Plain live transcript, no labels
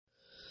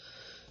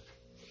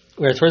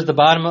We're towards the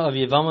bottom of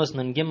Yevamos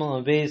Nun Gimel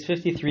and Beis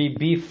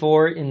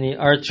 53b4 in the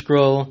Art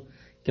Scroll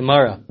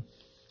Gemara.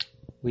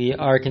 We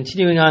are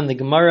continuing on the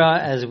Gemara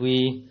as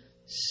we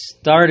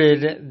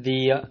started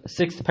the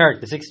sixth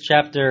parak, the sixth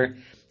chapter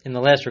in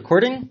the last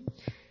recording,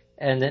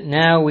 and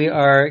now we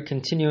are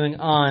continuing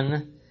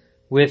on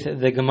with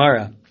the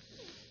Gemara.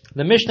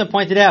 The Mishnah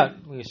pointed out,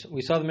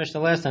 we saw the Mishnah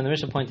last time, the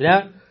Mishnah pointed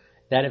out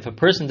that if a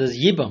person does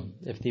Yibam,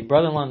 if the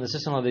brother-in-law and the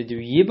sister-in-law, they do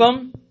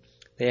Yibam,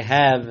 they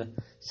have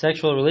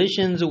sexual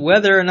relations,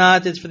 whether or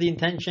not it's for the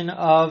intention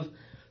of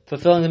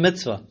fulfilling the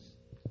mitzvah,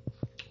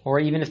 or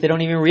even if they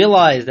don't even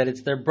realize that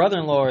it's their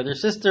brother-in-law or their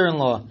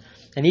sister-in-law,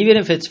 and even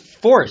if it's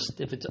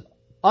forced, if it's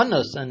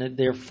anus and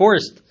they're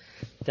forced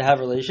to have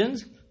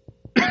relations,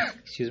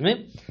 excuse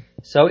me,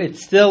 so it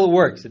still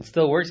works. It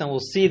still works, and we'll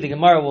see, the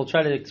Gemara will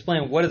try to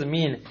explain what does it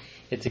mean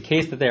it's a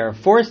case that they are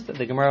forced.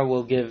 The Gemara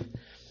will give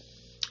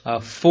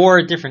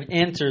four different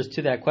answers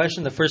to that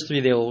question. The first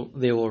three they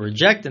will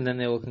reject, and then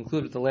they will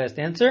conclude with the last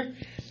answer.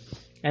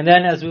 And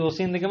then, as we will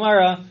see in the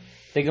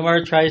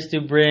Gemara tries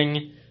to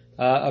bring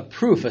a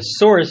proof, a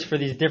source for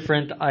these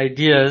different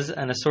ideas,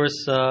 and a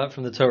source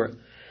from the Torah.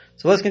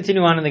 So let's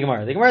continue on in the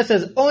Gemara. The Gemara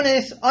says,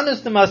 "Ones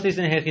demaslis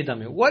in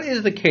hechidami." What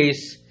is the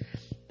case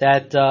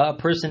that a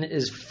person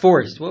is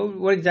forced?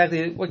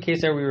 What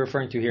case are we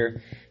referring to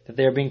here that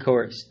they are being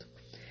coerced?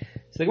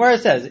 So the Gemara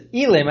says,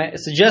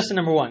 suggestion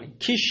number one,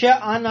 Kisha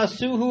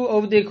anasuhu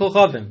ovdei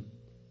kolchavim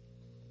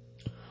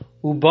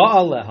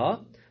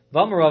uba'aleha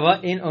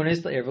v'amarava in ones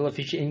la'erva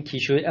lafisha in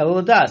kishu el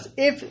ladas.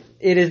 If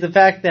it is the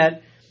fact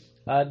that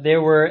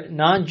there were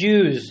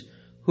non-Jews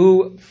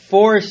who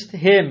forced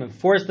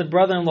the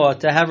brother-in-law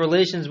to have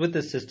relations with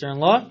the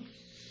sister-in-law,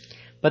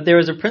 but there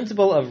is a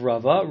principle of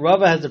Rava.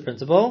 Rava has a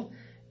principle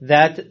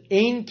that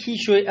ein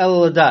kishu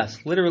el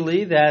ladas,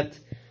 literally that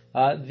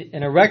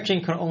an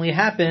erection can only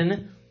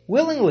happen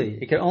willingly.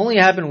 It can only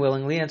happen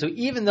willingly, and so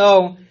even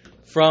though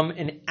from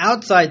an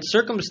outside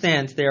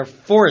circumstance they are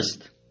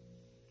forced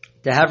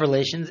to have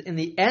relations, in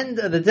the end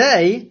of the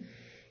day,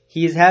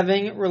 he is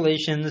having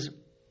relations,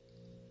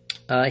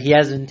 he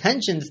has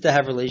intentions to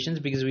have relations,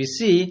 because we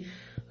see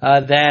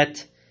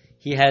that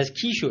he has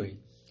kishui,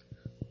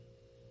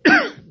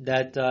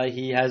 that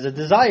he has a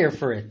desire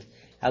for it,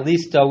 at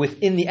least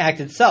within the act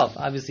itself.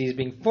 Obviously he's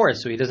being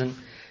forced, so he doesn't,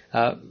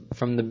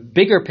 from the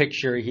bigger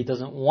picture, he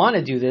doesn't want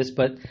to do this,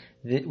 but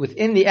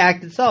within the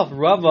act itself,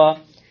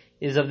 Rava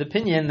is of the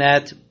opinion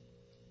that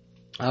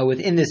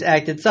within this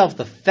act itself,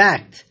 the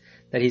fact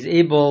that he's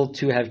able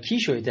to have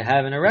kishui, to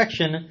have an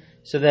erection,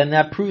 so then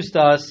that proves to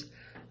us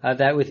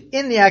that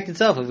within the act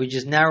itself, if we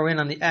just narrow in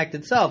on the act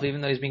itself,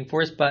 even though he's being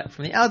forced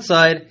from the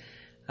outside,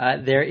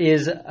 there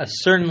is a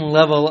certain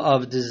level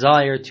of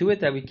desire to it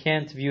that we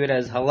can't view it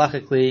as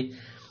halachically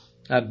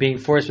being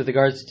forced with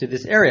regards to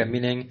this area,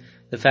 meaning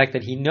the fact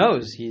that he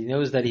knows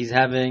that he's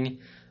having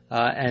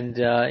and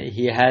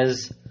he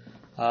has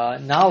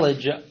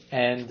knowledge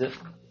and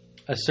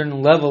a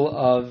certain level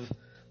of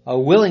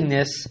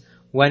willingness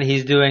when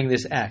he's doing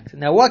this act.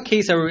 Now, what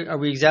case are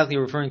we exactly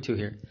referring to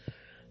here?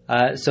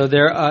 So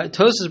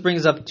Tosfos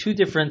brings up two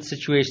different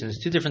situations,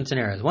 two different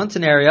scenarios. One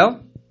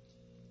scenario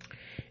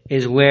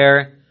is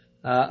where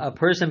a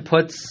person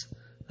puts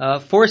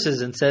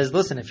forces and says,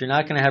 "Listen, if you're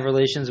not going to have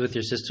relations with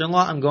your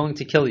sister-in-law, I'm going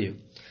to kill you."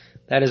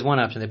 That is one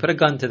option. They put a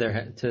gun to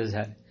his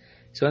head.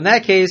 So in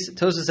that case,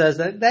 Tosfos says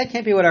that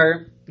can't be what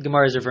our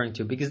Gemara is referring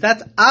to, because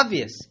that's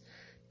obvious.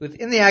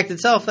 Within the act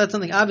itself, that's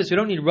something obvious. We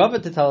don't need Rava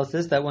to tell us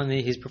this, that when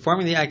he's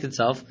performing the act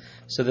itself,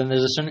 so then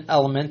there's a certain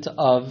element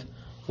of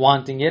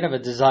wanting it, of a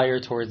desire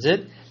towards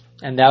it,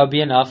 and that would be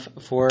enough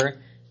for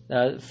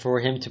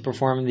him to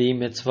perform the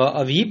mitzvah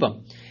of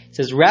Yibam. He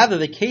says, rather,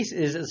 the case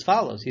is as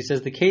follows. He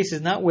says the case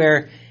is not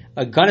where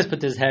a gun is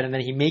put to his head and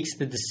then he makes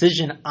the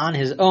decision on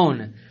his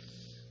own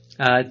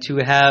to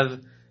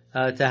have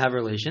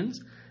relations.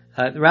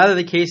 Rather,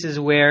 the case is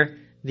where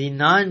the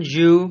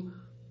non-Jew,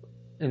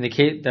 in the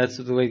case, that's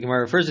the way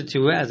Gemara refers it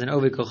to as an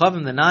oved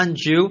kolchavim, the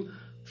non-Jew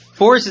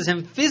forces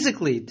him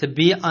physically to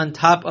be on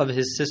top of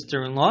his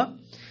sister-in-law.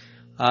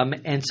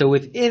 And so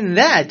within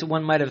that,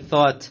 one might have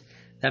thought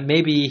that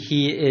maybe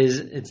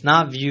it's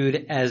not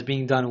viewed as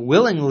being done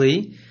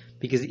willingly,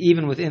 because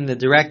even within the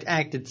direct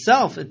act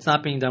itself, it's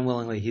not being done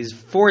willingly. He's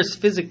forced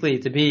physically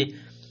to be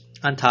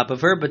on top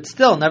of her, but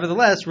still,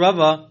 nevertheless,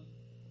 Rava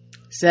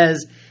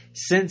says,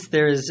 since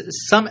there is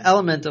some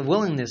element of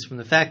willingness from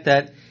the fact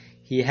that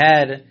he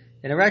had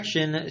an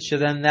erection, so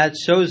then that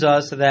shows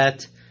us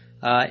that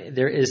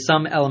there is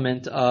some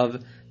element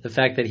of the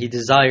fact that he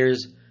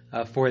desires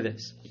for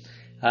this.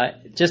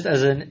 Just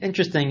as an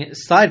interesting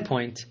side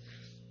point,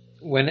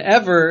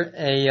 whenever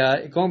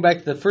going back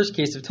to the first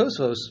case of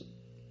Tosfos,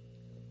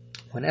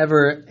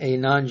 whenever a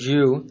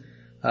non-Jew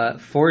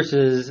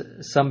forces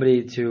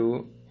somebody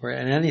to, or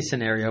in any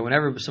scenario,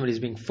 whenever somebody is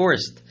being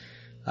forced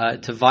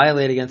to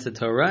violate against the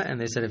Torah, and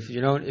they said if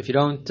you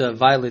don't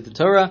violate the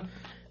Torah,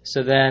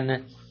 so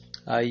then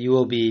you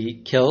will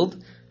be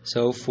killed.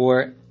 So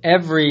for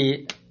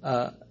every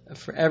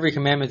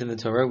commandment in the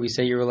Torah, we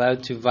say you're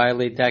allowed to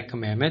violate that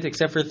commandment,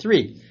 except for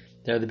three.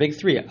 They're the big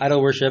three: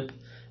 idol worship,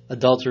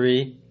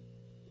 adultery,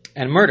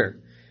 and murder.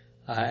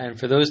 And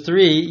for those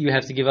three, you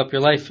have to give up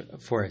your life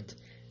for it.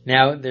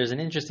 Now, there's an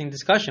interesting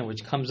discussion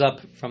which comes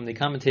up from the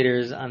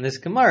commentators on this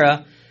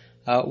Gemara.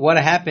 What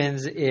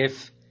happens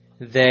if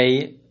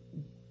they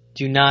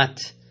do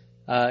not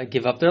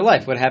give up their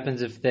life? What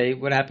happens if they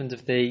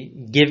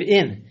give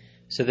in?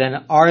 So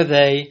then,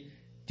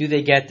 do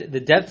they get the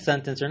death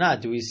sentence or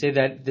not? Do we say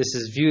that this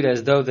is viewed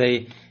as though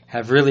they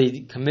have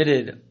really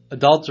committed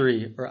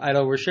adultery or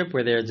idol worship,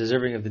 where they are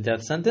deserving of the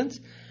death sentence,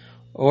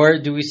 or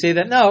do we say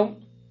that no?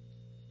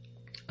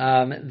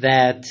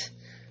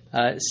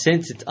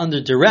 Since it's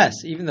under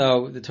duress, even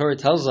though the Torah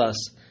tells us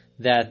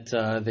that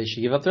they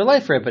should give up their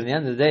life for it, but at the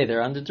end of the day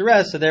they're under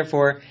duress, so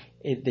therefore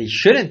they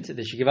should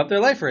give up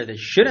their life for it. They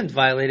shouldn't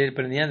violate it,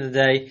 but at the end of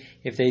the day,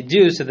 if they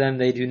do, so then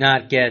they do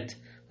not get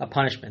a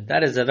punishment.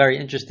 That is a very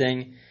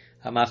interesting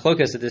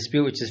machlokas, a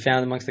dispute which is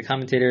found amongst the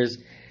commentators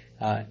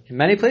in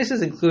many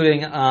places,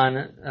 including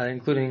on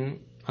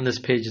this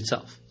page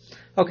itself.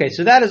 Okay,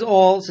 so that is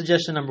all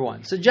suggestion number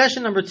one.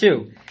 Suggestion number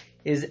two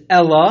is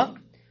Ella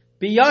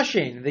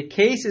Biyashin. The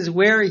case is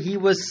where he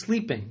was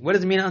sleeping. What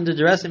does it mean under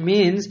duress? It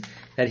means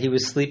that he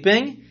was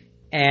sleeping,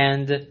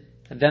 and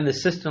then the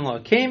sister-in-law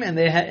came, and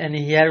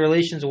he had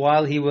relations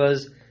while he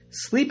was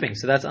sleeping.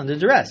 So that's under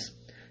duress.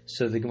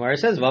 So the Gemara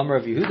says, Valmar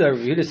Rav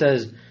Yehuda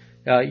says,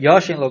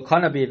 Yashin lo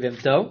kana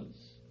b'yevimto.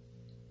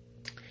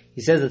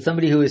 He says that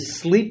somebody who is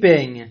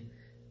sleeping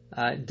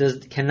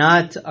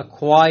cannot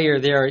acquire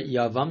their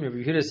yavam. Rav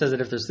Yehuda says that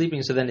if they're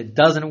sleeping, so then it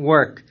doesn't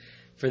work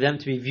for them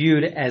to be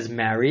viewed as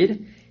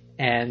married.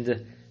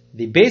 And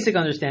the basic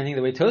understanding,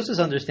 the way Tosfos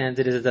understands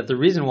it, is that the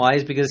reason why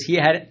is because he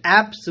had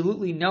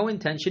absolutely no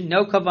intention,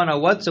 no kavanah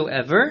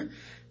whatsoever,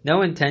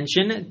 no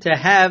intention to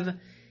have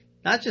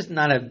not just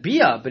not have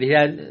bia, but he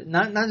had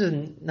not just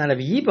not have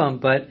yibam,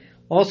 but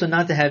also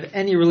not to have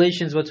any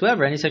relations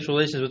whatsoever, any sexual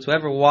relations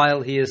whatsoever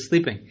while he is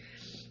sleeping.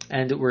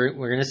 And we're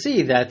going to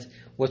see that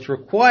what's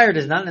required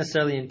is not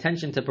necessarily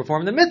intention to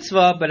perform the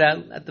mitzvah, but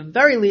at the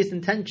very least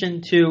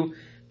intention to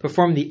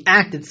perform the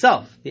act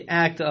itself, the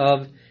act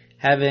of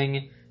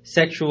having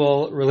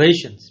sexual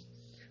relations,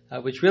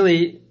 which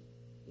really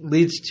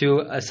leads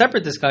to a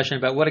separate discussion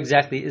about what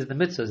exactly is the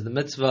mitzvah. Is the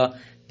mitzvah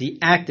the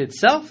act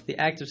itself, the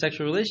act of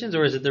sexual relations,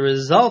 or is it the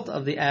result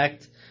of the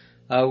act,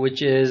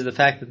 which is the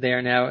fact that they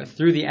are now,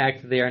 through the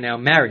act, they are now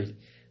married?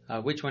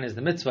 Which one is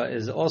the mitzvah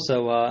is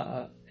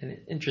also an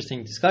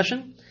interesting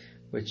discussion,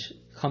 which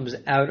comes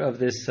out of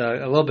this,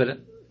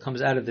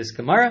 comes out of this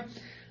Gemara.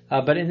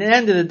 But in the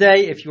end of the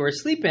day, if you are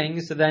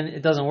sleeping, so then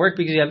it doesn't work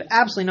because you have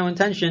absolutely no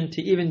intention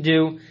to even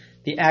do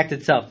the act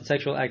itself, the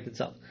sexual act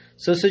itself.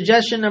 So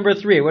suggestion number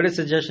 3. What is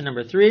suggestion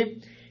number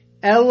 3?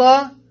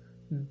 Ella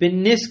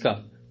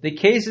beniska. The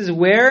case is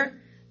where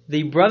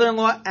the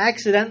brother-in-law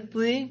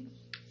accidentally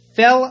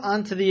fell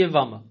onto the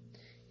Yevama.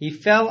 He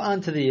fell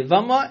onto the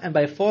Yevama, and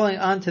by falling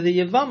onto the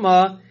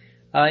Yevama,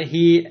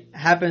 he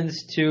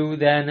happens to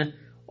then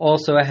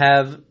also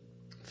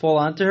fall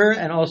onto her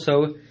and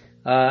also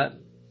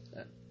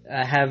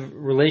have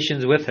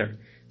relations with her.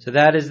 So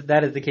that is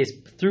the case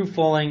through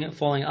falling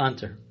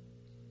onto her.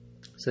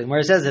 So the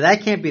Gemara says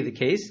that can't be the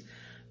case.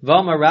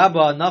 But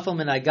Rabbah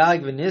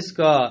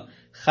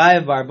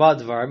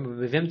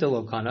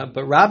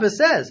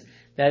says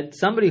that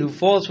somebody who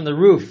falls from the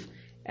roof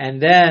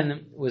and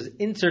then was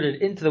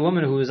inserted into the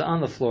woman who was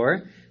on the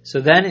floor, so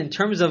then in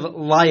terms of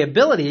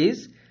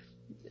liabilities,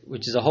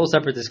 which is a whole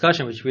separate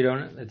discussion,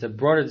 it's a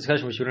broader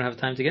discussion which we don't have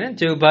time to get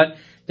into, but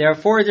there are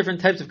 4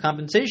 different types of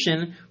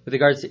compensation with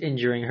regards to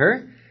injuring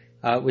her,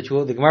 which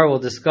the Gemara will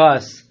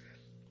discuss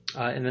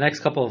in the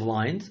next couple of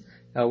lines,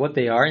 what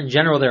they are. In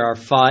general, there are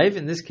 5.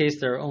 In this case,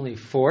 there are only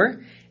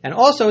 4. And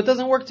also, it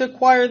doesn't work to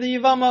acquire the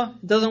Yevama.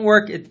 It doesn't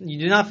work. You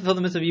do not fulfill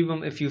the mitzvah of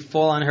Yibam if you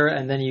fall on her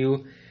and then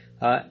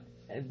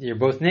you're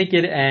both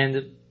naked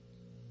and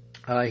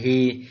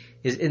he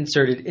is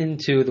inserted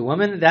into the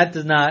woman. That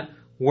does not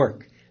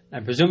work.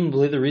 And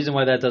presumably the reason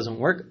why that doesn't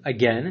work,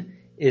 again,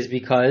 is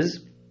because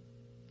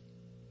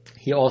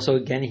he also,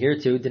 again, here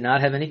too, did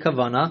not have any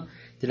kavanah,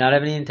 did not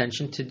have any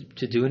intention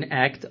to do an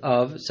act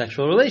of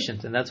sexual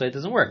relations, and that's why it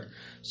doesn't work.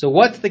 So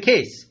what's the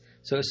case?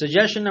 So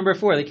suggestion number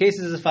 4, the case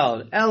is as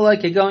follows. Ella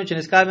kegon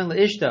sheniskaven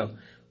leishto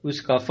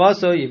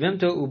uskafaso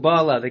yivimto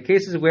ubala. The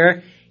case is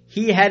where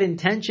he had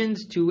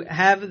intentions to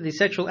have the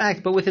sexual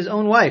act, but with his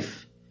own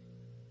wife.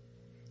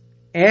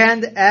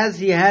 And as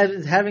he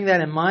is having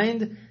that in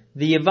mind,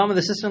 the Yevama,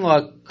 the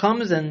sister-in-law,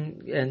 comes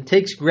and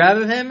takes grab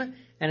of him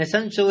and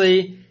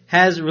essentially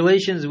has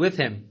relations with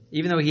him,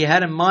 even though he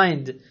had in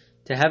mind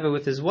to have it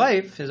with his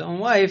wife, his own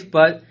wife,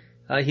 but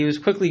he was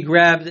quickly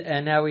grabbed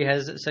and now he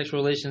has sexual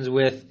relations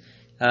with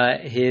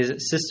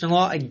his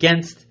sister-in-law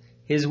against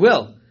his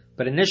will.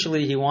 But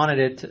initially he wanted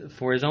it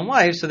for his own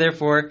wife, so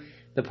therefore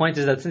the point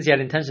is that since he had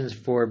intentions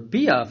for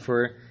bia,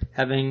 for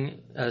having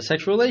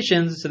sexual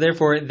relations, so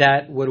therefore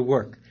that would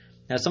work.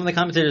 Now some of the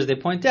commentators, they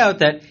point out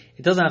that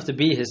it doesn't have to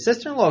be his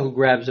sister-in-law who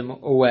grabs him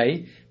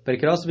away, but it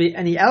could also be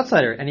any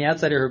outsider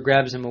who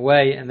grabs him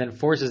away and then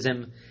forces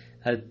him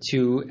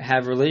to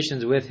have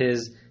relations with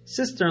his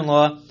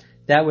sister-in-law,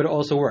 that would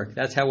also work.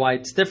 That's why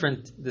it's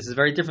different. This is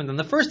very different than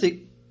the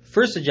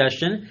first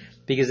suggestion,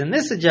 because in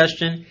this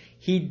suggestion,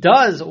 he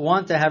does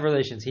want to have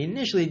relations. He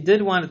initially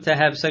did want to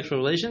have sexual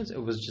relations.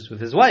 It was just with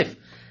his wife.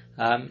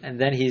 And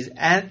then he's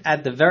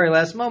at the very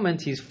last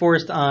moment, he's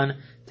forced on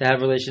to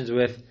have relations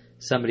with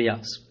somebody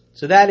else.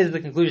 So that is the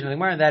conclusion of the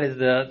Gemara, and that is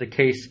the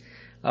case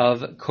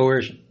of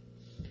coercion.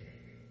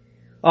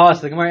 Oh,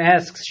 so the Gemara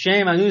asks,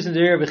 Shem anusin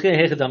deir b'chia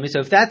hechadami. So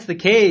if that's the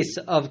case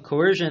of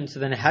coercion, so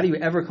then how do you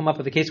ever come up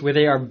with a case where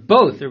they are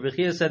both? Rabbi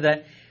Chia said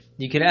that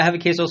you could have a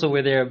case also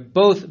where they are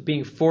both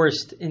being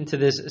forced into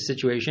this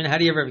situation. How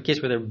do you ever have a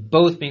case where they're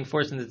both being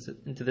forced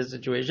into this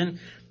situation,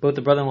 both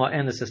the brother-in-law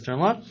and the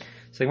sister-in-law?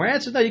 So the Gemara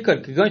answers, no, you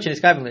could.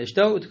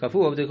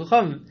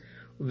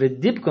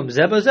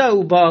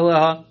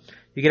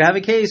 You could have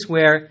a case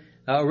where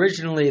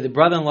originally the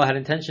brother-in-law had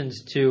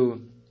intentions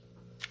to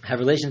have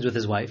relations with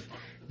his wife.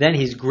 Then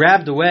he's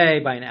grabbed away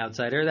by an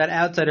outsider. That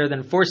outsider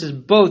then forces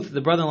both the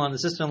brother-in-law and the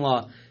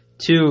sister-in-law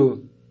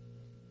to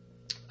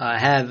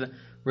have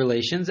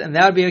relations. And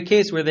that would be a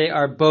case where they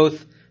are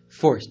both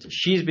forced.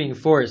 She's being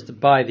forced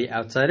by the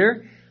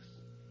outsider.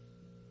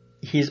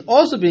 He's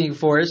also being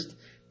forced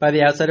by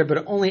the outsider,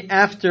 but only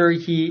after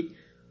he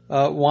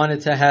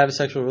wanted to have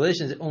sexual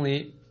relations.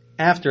 Only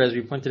after, as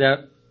we pointed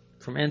out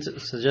from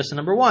suggestion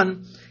number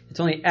 1, it's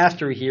only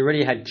after he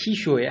already had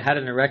kishui, had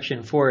an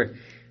erection for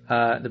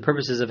the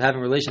purposes of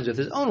having relations with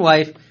his own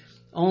wife.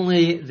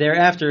 Only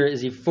thereafter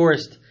is he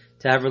forced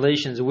to have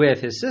relations with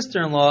his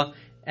sister-in-law,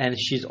 and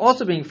she's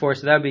also being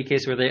forced. So that would be a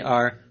case where they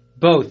are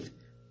both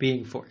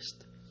being forced.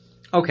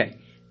 Okay,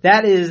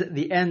 that is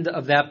the end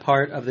of that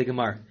part of the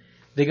Gemara.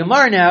 The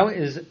Gemara now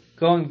is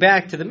going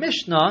back to the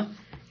Mishnah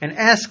and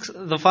asks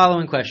the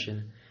following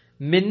question.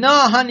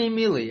 Minna hani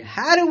mili.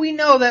 How do we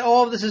know that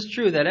all of this is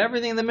true? That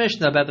everything in the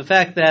Mishnah about the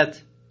fact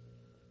that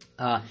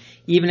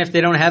even if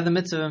they don't have the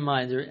mitzvah in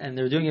mind, and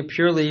they're doing it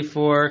purely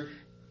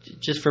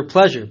just for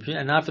pleasure,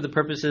 and not for the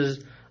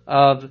purposes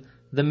of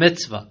the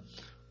mitzvah,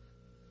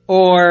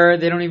 or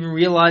they don't even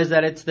realize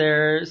that it's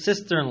their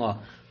sister-in-law.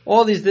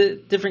 All these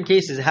different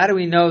cases, how do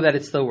we know that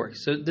it still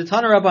works? So, the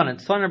Tana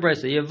Rabbanan, Tana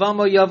Brisa,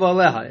 Yevamo Yavo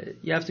Aleha.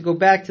 You have to go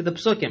back to the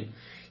Psukim.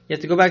 You have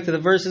to go back to the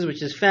verses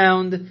which is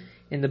found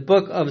in the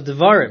book of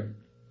Devarim,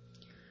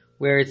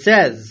 where it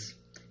says,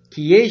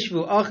 Ki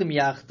yeshvu achim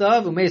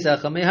yachtav umeis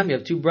achamehem. You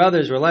have two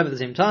brothers who are alive at the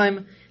same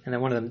time, and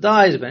then one of them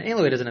dies. Ben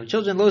Elo, he doesn't have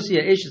children. Lo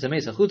siya eshes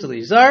hameis achutz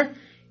lizar.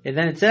 And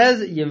then it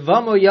says,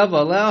 Yevamo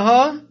Yavo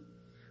Aleha.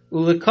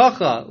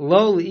 Ulekacha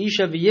lo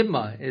leisha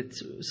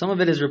v'yibma. Some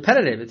of it is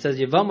repetitive. It says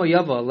Yevamo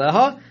Yavo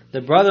Aleha.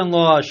 The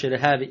brother-in-law should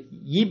have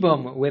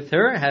yibum with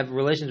her, have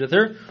relations with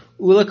her.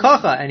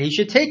 Ulekacha, and he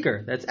should take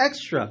her. That's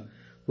extra.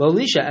 Lo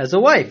leisha, as a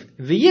wife.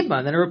 V'yibma,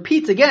 and then it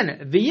repeats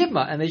again.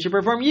 V'yibma, and they should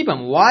perform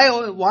yibum.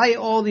 Why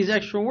all these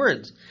extra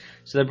words?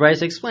 So the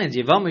Brisa explains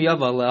Yevamo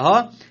Yavo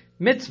Aleha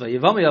mitzvah.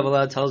 Yevamo Yavo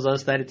Aleha tells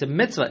us that it's a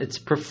mitzvah. It's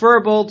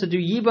preferable to do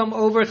yibum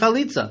over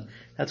chalitza.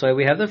 That's why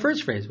we have the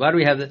first phrase. Why do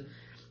we have the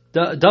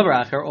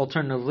Davar Acher,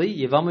 alternatively,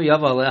 Yevamo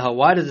Yavo Aleha.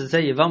 Why does it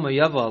say Yevamo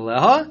Yavo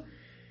Aleha?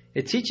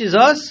 It teaches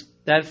us,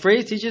 that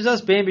phrase teaches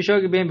us, Bein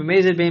B'Shogeg, Bein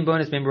B'Mezid, Bein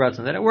Bonus, Bein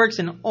B'Ratzon, that it works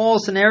in all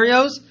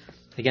scenarios,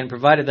 again,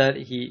 provided that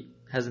he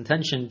has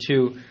intention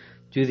to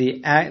do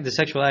the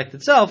sexual act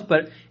itself,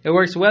 but it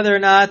works whether or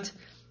not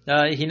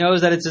he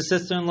knows that it's his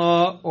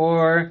sister-in-law,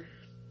 or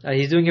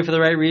he's doing it for the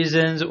right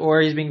reasons, or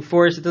he's being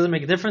forced. It doesn't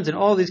make a difference. In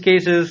all these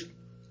cases,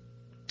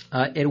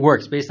 it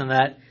works based on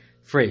that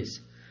phrase.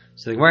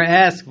 So the Gemara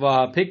asks,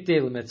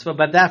 mitzvah,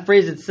 but that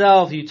phrase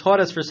itself, you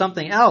taught us for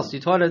something else. You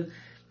taught it,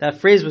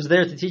 that phrase was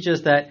there to teach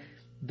us that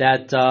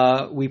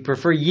we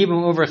prefer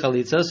yibum over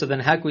chalitza. So then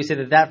how can we say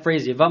that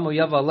phrase, Yevamo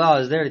Yavo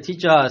Aleha, is there to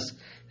teach us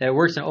that it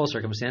works in all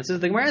circumstances?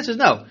 The Gemara answers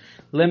no.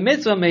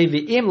 Mitzvah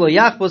mevi'im lo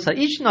yachbos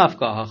ha'ish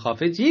nafka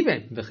ha'chafetz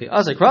yibim v'chi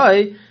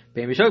asakrai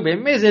bein b'shog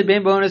bein mezid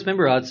bein bonus bein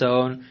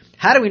b'ratzon.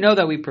 How do we know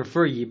that we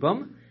prefer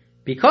yibum?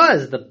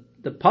 Because the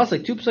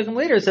pasuk 2 pasukim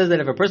later says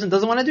that if a person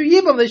doesn't want to do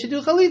yibum, they should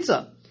do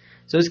chalitza.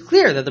 So it's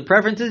clear that the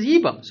preference is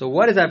yibum. So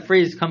what is that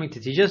phrase coming to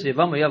teach us?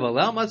 Yevamo Yavo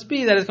Aleha must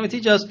be that it's coming to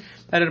teach us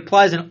that it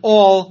applies in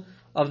all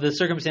of the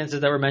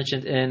circumstances that were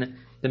mentioned in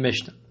the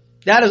Mishnah.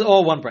 That is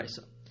all one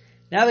brisa.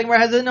 Now the Gemara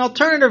has an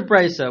alternative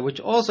brisa, which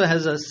also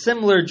has a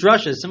similar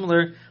drasha,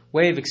 similar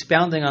way of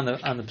expounding on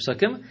the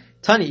psukim.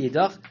 Tani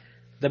idach.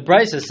 The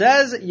brisa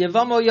says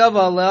Yevamo Yavo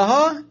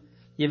Aleha.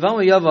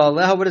 Yevamo Yavo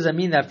Aleha. What does that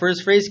mean? That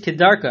first phrase,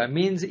 kedarka,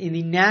 means in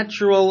the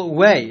natural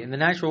way. In the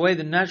natural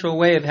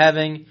way of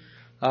having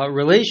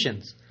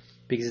relations,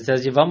 because it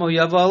says Yevamo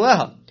Yavo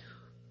Aleha.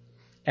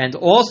 And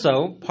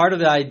also, part of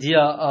the idea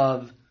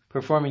of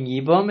performing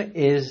yibum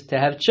is to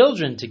have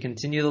children, to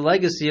continue the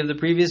legacy of the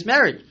previous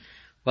marriage.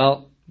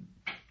 Well,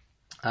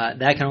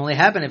 that can only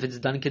happen if it's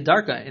done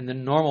kedarka. In the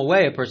normal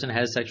way, a person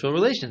has sexual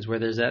relations, where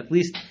there's at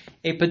least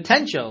a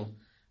potential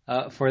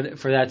for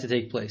that to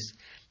take place.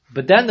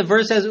 But then the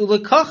verse says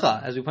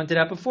ulekacha, as we pointed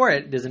out before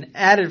it. There's an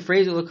added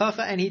phrase,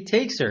 ulekacha, and he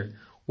takes her.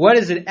 What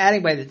is it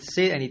adding by the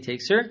say and he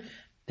takes her?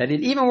 That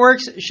it even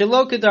works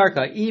shelo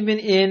kedarka, even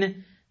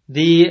in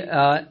the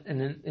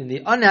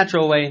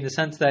unnatural way, in the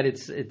sense that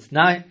it's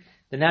not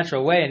the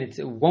natural way, and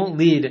it won't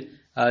lead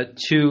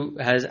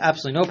has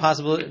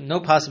absolutely no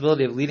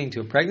possibility of leading to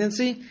a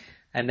pregnancy,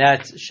 and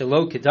that's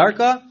shelo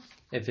kedarka,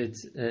 if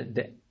it's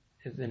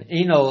an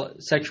anal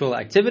sexual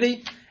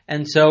activity.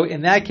 And so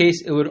in that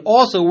case, it would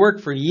also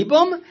work for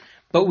yibum,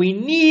 but we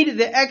need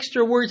the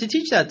extra word to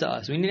teach that to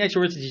us. We need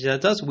extra words to teach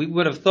that to us. We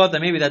would have thought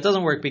that maybe that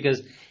doesn't work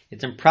because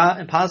it's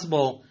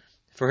impossible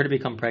for her to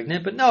become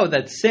pregnant. But no,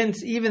 that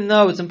since, even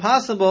though it's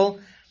impossible,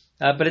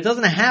 but it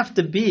doesn't have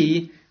to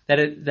be that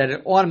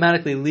it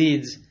automatically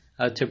leads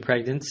to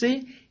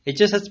pregnancy. It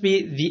just has to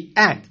be the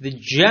act, the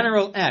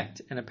general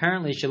act. And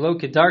apparently shelo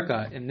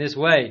kedarka in this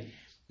way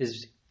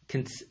is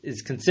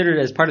considered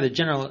as part of the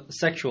general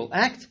sexual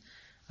act.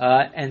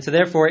 And so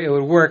therefore it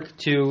would work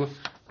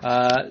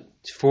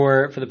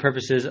for the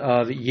purposes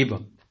of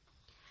yibum.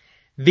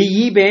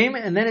 V'yibim,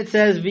 and then it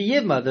says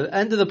v'yivma. The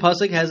end of the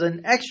pasuk has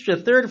an extra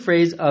third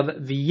phrase of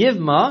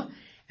v'yivma,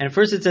 and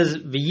first it says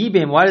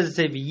v'yibim. Why does it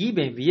say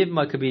v'yibim?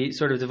 V'yivma could be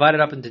sort of divided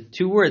up into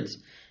two words.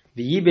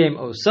 V'yibim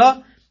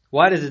osa.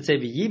 Why does it say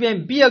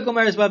v'yibim? Bia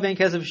gomeres ba ben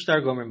kesav shtar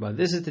gomer ba.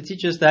 This is to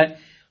teach us that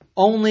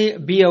only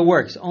bia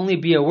works. Only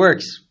bia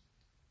works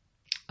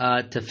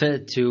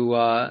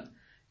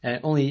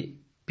only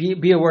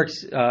bia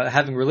works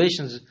having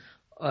relations.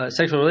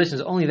 Sexual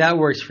relations, only that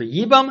works for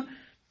yibam.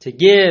 To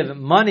give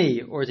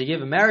money or to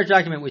give a marriage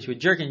document which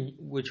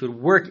would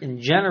work in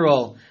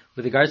general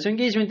with regards to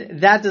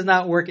engagement, that does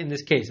not work in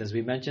this case, as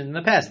we mentioned in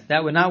the past.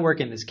 That would not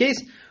work in this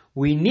case.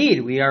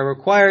 We are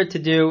required to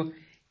do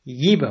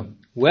yibam.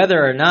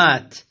 Whether or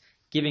not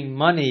giving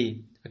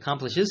money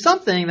accomplishes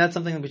something, that's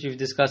something which we've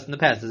discussed in the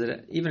past.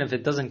 Even if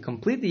it doesn't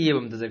complete the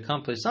yibam, does it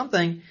accomplish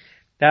something?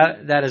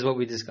 That is what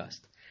we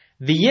discussed.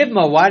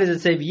 V'yibma, why does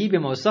it say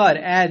v'yibim osa? It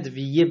adds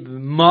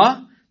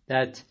v'yibma,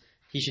 that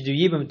he should do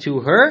yibam to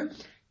her,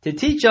 to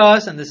teach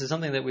us, and this is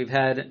something that we've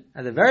had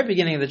at the very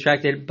beginning of the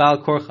tractate,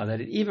 Bal Korcha, that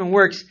it even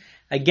works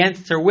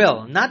against her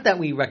will. Not that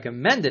we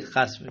recommend it,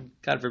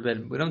 God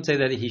forbid. We don't say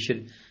that he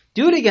should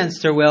do it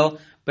against her will,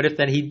 but if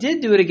that he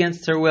did do it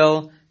against her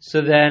will, so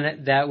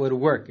then that would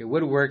work. It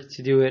would work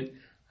to do it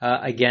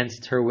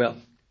against her will.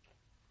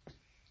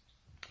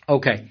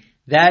 Okay,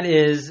 that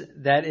is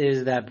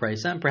that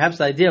price. And perhaps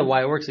the idea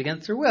why it works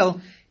against her will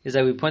is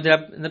that we pointed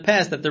out in the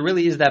past that there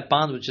really is that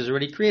bond which is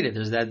already created.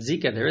 There's that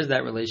zika, there is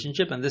that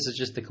relationship, and this is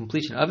just the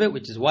completion of it,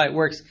 which is why it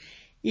works,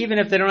 even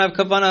if they don't have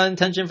kavanah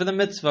intention for the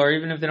mitzvah, or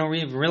even if they don't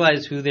even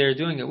realize who they're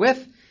doing it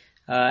with,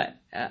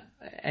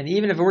 and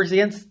even if it works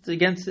against,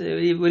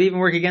 it would even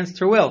work against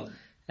her will,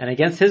 and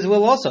against his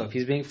will also. If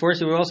he's being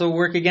forced, it would also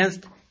work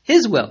against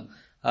his will,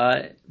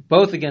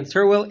 both against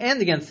her will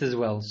and against his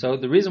will. So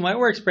the reason why it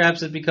works,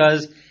 perhaps, is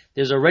because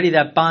there's already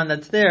that bond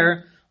that's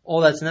there. All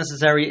that's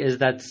necessary is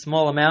that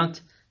small amount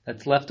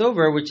that's left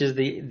over, which is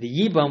the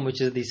yibam,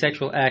 which is the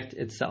sexual act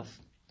itself.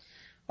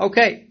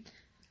 Okay.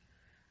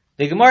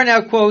 The Gemara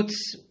now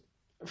quotes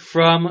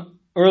from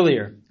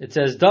earlier. It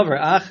says, Davar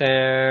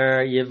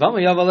acher, Yevamo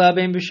yavaleh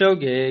ben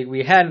b'shogeg.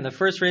 We had in the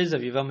first phrase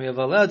of Yevamo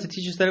yavaleh to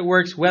teach us that it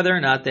works whether or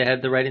not they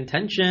had the right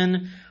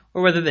intention,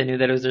 or whether they knew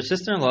that it was their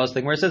sister-in-law. So the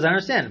Gemara says, I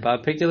understand,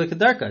 but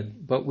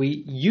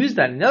we use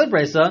that in the other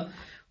brisa,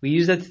 we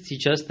use that to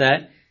teach us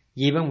that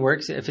yibam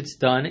works if it's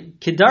done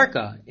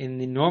kedarka, in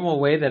the normal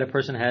way that a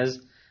person has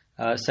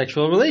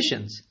sexual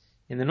relations,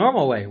 in the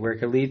normal way, where it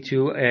could lead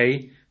to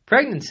a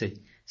pregnancy.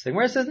 So the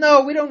Gemara says,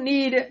 no, we don't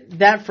need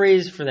that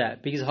phrase for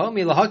that, because a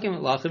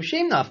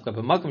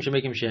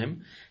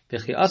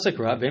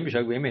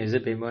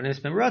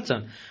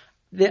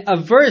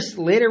verse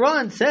later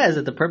on says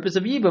that the purpose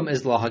of yibam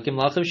is lahakim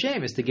lachav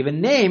shem, is to give a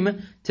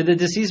name to the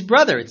deceased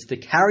brother. It's to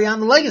carry on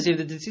the legacy of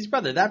the deceased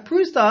brother. That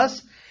proves to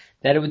us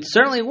that it would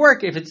certainly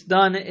work if it's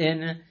done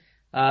in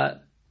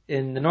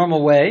the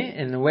normal way,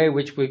 in a way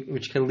which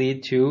can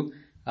lead to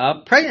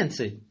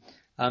pregnancy.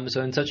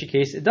 So in such a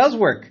case, it does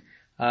work.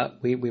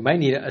 We might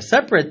need a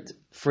separate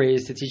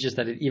phrase to teach us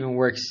that it even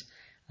works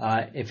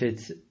if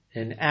it's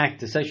an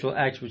act, a sexual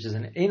act, which is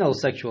an anal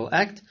sexual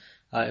act.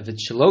 If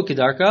it's shelo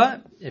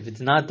kedarka, if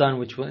it's not done,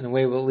 which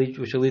will lead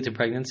to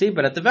pregnancy.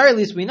 But at the very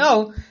least, we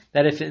know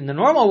that if in the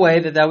normal way,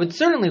 that would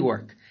certainly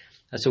work.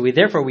 So we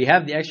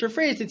have the extra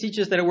phrase to teach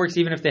us that it works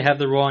even if they have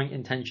the wrong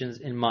intentions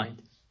in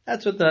mind.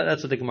 That's what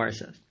the Gemara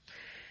says.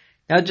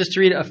 Now, just to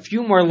read a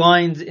few more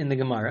lines in the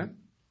Gemara,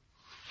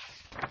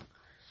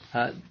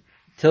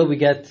 till we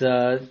get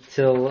so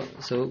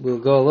we'll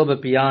go a little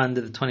bit beyond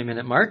the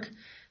 20-minute mark.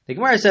 The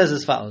Gemara says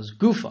as follows: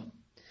 Gufa.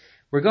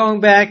 We're going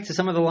back to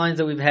some of the lines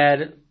that we've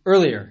had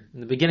earlier in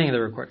the beginning of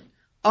the recording.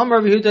 Rav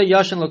Yehuda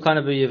yashin lo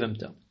kana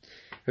b'yivimto.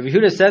 Rav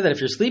Yehuda said that if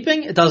you're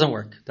sleeping, it doesn't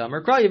work. It doesn't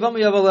work while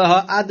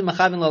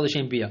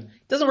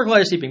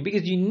you're sleeping,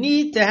 because you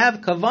need to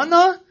have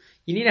kavanah.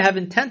 You need to have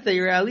intent that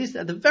you're at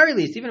the very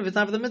least, even if it's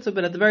not for the mitzvah,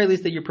 but at the very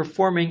least that you're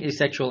performing a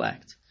sexual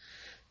act.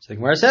 So the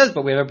Gemara says,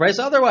 but we have a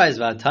brisa otherwise.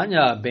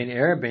 V'atanya ben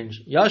er ben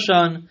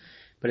yashan.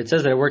 But it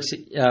says that it works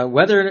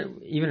whether,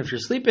 even if you're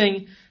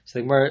sleeping. So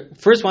the Gemara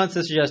first wants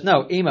to suggest,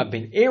 no, ema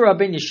ben era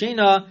ben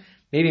yashena.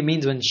 Maybe it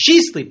means when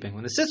she's sleeping,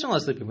 when the sister-in-law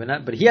is sleeping,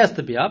 but he has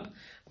to be up.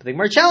 But the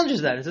Gemara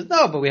challenges that and says,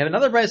 no, but we have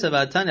another brayso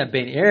about Tanya,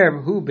 ben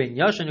er, hu, ben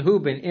yashin, hu,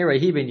 ben era,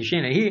 he, ben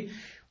yishena, he.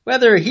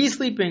 Whether he's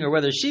sleeping or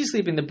whether she's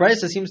sleeping, the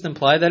brayso seems to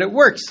imply that it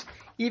works,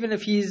 even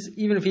if he's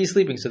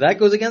sleeping. So that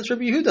goes against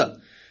Rabbi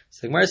Yehuda. So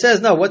the Gemara says,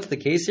 no, what's the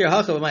case here?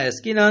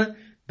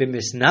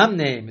 It's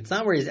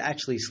not where he's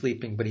actually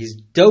sleeping, but he's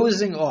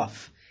dozing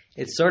off.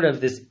 It's sort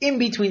of this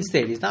in-between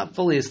state. He's not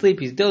fully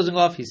asleep, he's dozing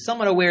off, he's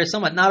somewhat aware,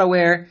 somewhat not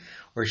aware,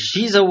 or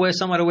she's aware,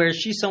 somewhat aware,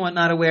 she's somewhat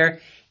not aware.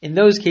 In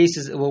those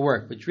cases, it will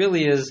work, which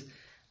really is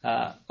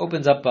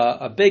opens up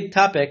a big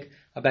topic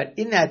about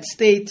in that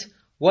state,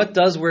 what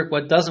does work,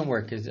 what doesn't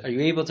work. Are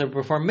you able to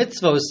perform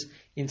mitzvos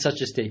in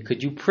such a state?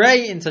 Could you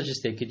pray in such a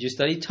state? Could you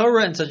study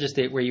Torah in such a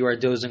state where you are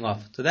dozing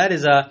off? So that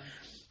is a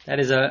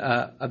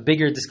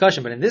bigger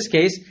discussion. But in this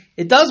case,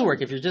 it does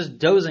work. If you're just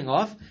dozing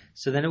off,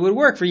 so then it would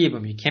work for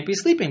Yibum. You can't be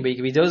sleeping, but you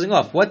can be dozing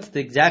off. What does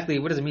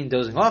it mean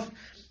dozing off?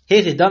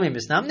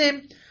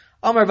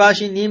 Amar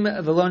Vashi nim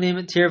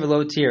velonim tir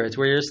velo tir. It's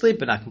where you're asleep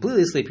but not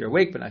completely asleep. You're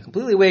awake but not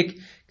completely awake.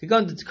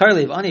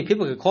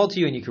 People could call to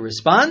you and you could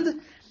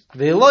respond.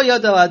 But you're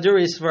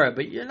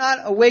not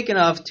awake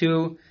enough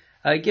to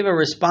give a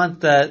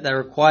response that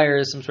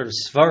requires some sort of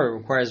svara,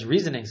 requires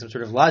reasoning, some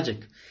sort of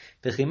logic.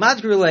 But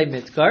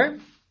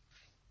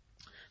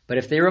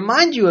if they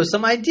remind you of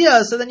some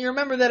idea, so then you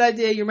remember that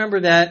idea, you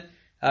remember that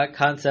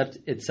concept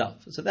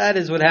itself. So that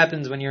is what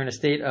happens when you're in a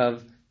state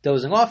of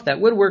dozing off.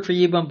 That would work for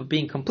Yibam, but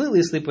being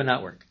completely asleep would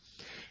not work.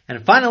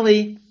 And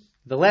finally,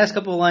 the last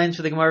couple of lines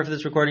for the Gemara for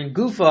this recording,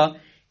 Gufa,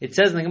 it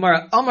says in the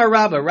Gemara, Amar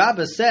Rabba,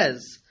 Rabba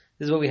says,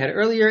 this is what we had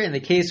earlier in the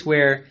case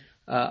where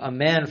a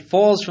man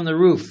falls from the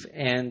roof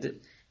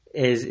and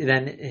his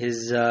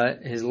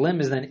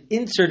limb is then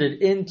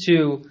inserted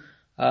into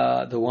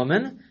the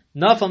woman.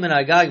 Nafal min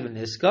agag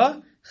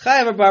v'niska,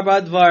 chayav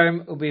barba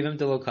dvarim ubivim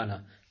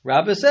delokana.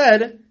 Rabba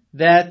said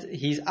that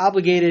he's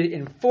obligated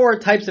in 4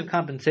 types of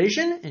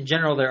compensation. In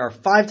general, there are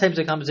 5 types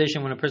of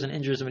compensation when a person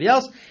injures somebody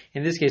else.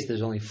 In this case,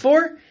 there's only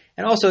 4.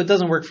 And also, it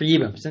doesn't work for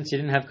Yibam. Since you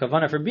didn't have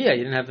kavana for Bia,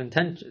 you didn't have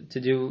intent to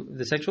do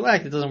the sexual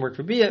act, it doesn't work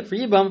for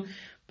Yibam.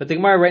 But the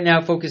Gemara right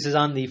now focuses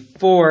on the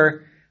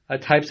 4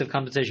 types of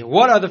compensation.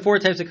 What are the 4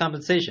 types of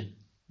compensation?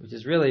 Which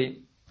is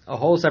really a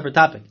whole separate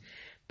topic.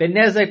 The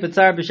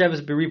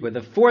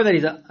 4 that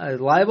he's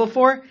liable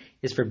for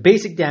is for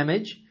basic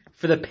damage,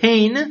 for the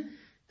pain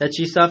that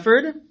she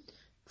suffered,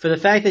 for the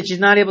fact that she's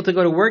not able to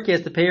go to work, he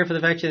has to pay her for the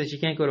fact that she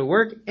can't go to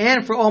work,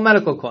 and for all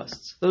medical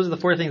costs. Those are the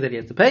 4 things that he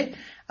has to pay.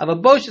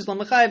 But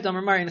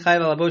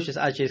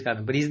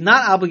he's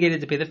not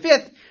obligated to pay the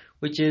 5th,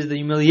 which is the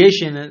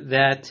humiliation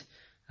that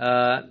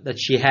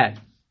she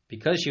had.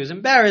 Because she was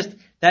embarrassed,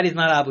 that he's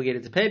not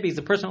obligated to pay, because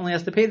the person only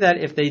has to pay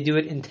that if they do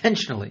it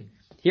intentionally.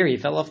 Here, he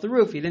fell off the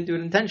roof, he didn't do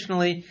it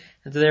intentionally,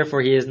 and so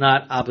therefore he is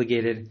not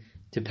obligated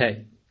to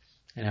pay.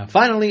 And now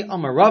finally,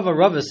 Amar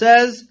Rava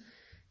says,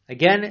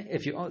 again,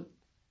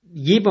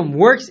 Yibam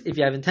works if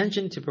you have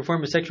intention to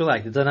perform a sexual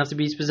act. It doesn't have to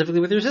be specifically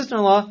with your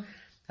sister-in-law,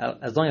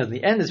 as long as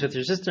the end is with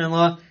your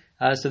sister-in-law,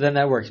 so then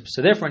that works.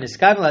 So therefore, if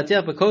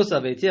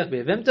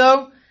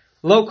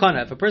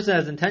a person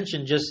has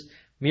intention just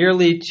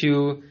merely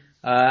to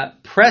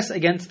press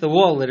against the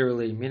wall,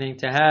 literally, meaning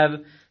to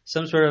have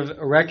some sort of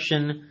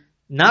erection,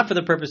 not for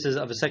the purposes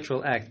of a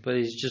sexual act, but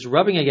he's just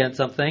rubbing against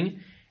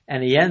something,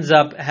 and he ends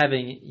up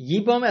having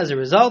Yibam as a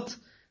result,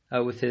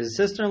 with his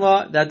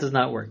sister-in-law, that does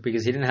not work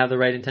because he didn't have the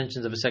right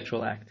intentions of a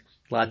sexual act.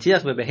 However,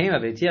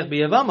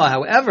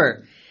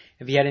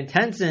 if he had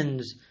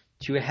intentions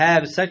to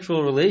have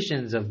sexual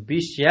relations of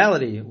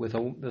bestiality with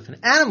an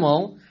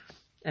animal,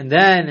 and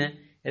then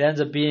it ends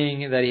up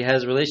being that he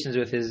has relations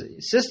with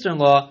his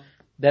sister-in-law,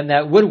 then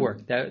that would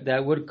work.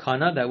 That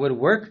would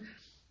work.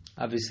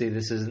 Obviously,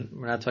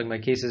 we're not talking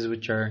about cases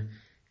which are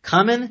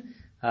common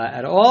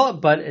at all,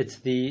 but it's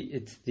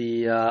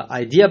the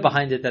idea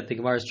behind it that the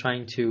Gemara is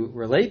trying to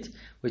relate,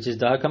 which is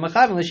that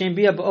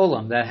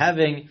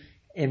having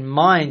in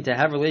mind to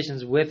have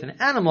relations with an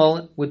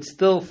animal would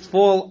still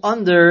fall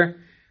under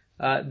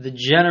the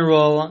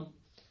general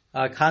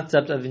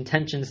concept of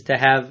intentions to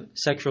have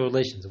sexual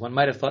relations. One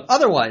might have thought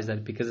otherwise,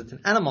 that because it's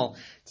an animal,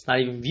 it's not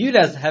even viewed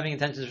as having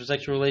intentions for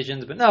sexual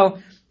relations, but no,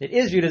 it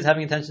is viewed as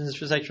having intentions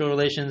for sexual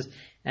relations,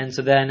 and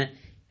so then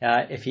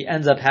if he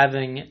ends up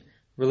having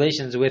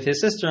relations with his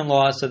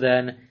sister-in-law, so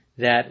then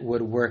that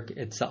would work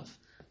itself.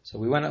 So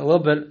we went a little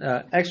bit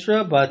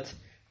extra, but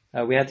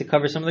we had to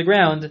cover some of the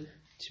ground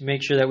to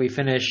make sure that we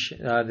finish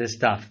this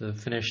stuff,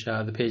 finish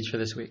the page for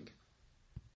this week.